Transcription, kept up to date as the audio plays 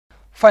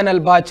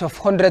Final batch of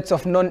hundreds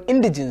of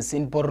non-indigens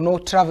in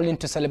Borno traveling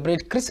to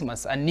celebrate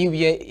Christmas and New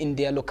Year in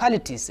their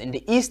localities in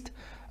the east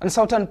and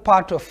southern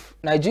part of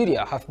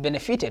Nigeria have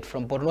benefited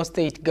from Borno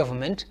State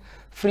Government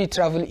Free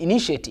Travel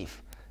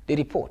Initiative. The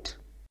report.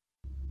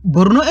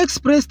 Borno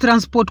Express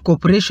Transport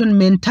Corporation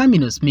main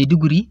terminus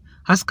Maiduguri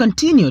has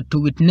continued to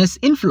witness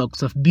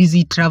influx of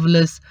busy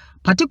travelers,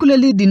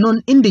 particularly the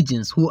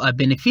non-indigens who are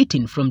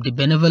benefiting from the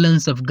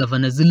benevolence of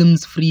Governor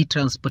Zulum's free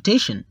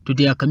transportation to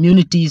their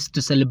communities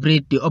to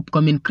celebrate the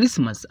upcoming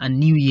Christmas and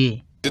New Year.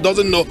 He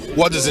doesn't know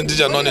what is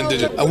indigenous and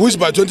non-indigenous. I wish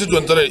by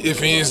 2023, if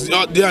he is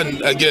there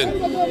and again,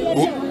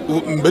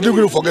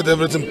 Maiduguri will forget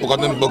everything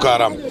forgotten Boko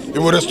Haram. He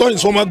will restore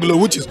his former glory,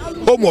 which is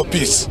home of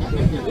peace,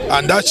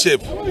 and that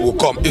shape will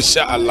come,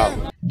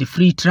 inshallah. The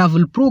free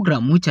travel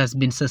program, which has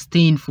been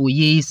sustained for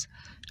years,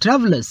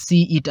 travelers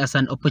see it as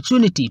an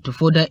opportunity to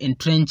further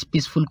entrench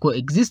peaceful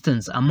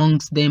coexistence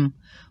amongst them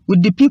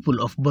with the people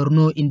of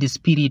Borno in the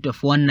spirit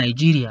of one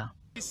Nigeria.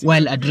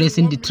 While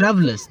addressing the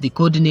travelers, the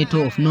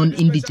coordinator of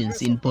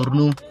non-indigens in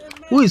Borno,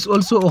 who is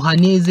also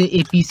Ohaneze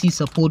APC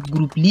support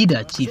group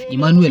leader, Chief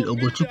Emmanuel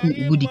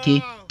Ogochukwu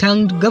Ugudike,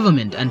 thanked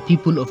government and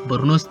people of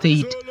Borno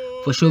State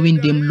for showing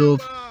them love,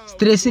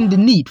 stressing the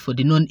need for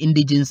the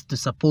non-indigens to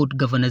support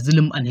Governor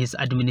Zulum and his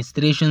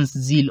administration's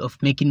zeal of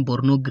making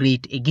Borno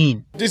great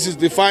again. This is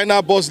the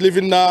final bus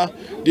leaving now.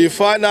 These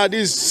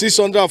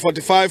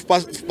 645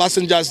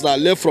 passengers that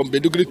left from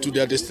Maiduguri to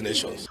their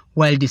destinations.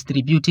 While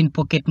distributing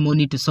pocket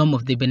money to some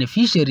of the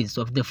beneficiaries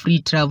of the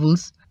free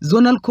travels,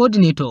 zonal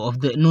coordinator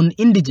of the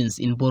non-indigens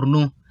in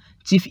Borno,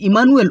 Chief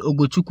Emmanuel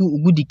Ogochukwu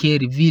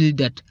Ugudike, revealed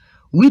that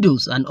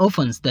widows and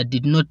orphans that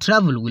did not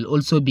travel will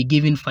also be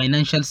given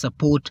financial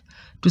support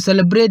to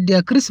celebrate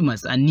their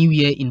Christmas and New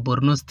Year in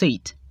Borno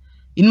State.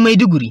 In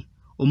Maiduguri,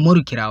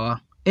 Kirawa,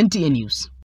 NTA News.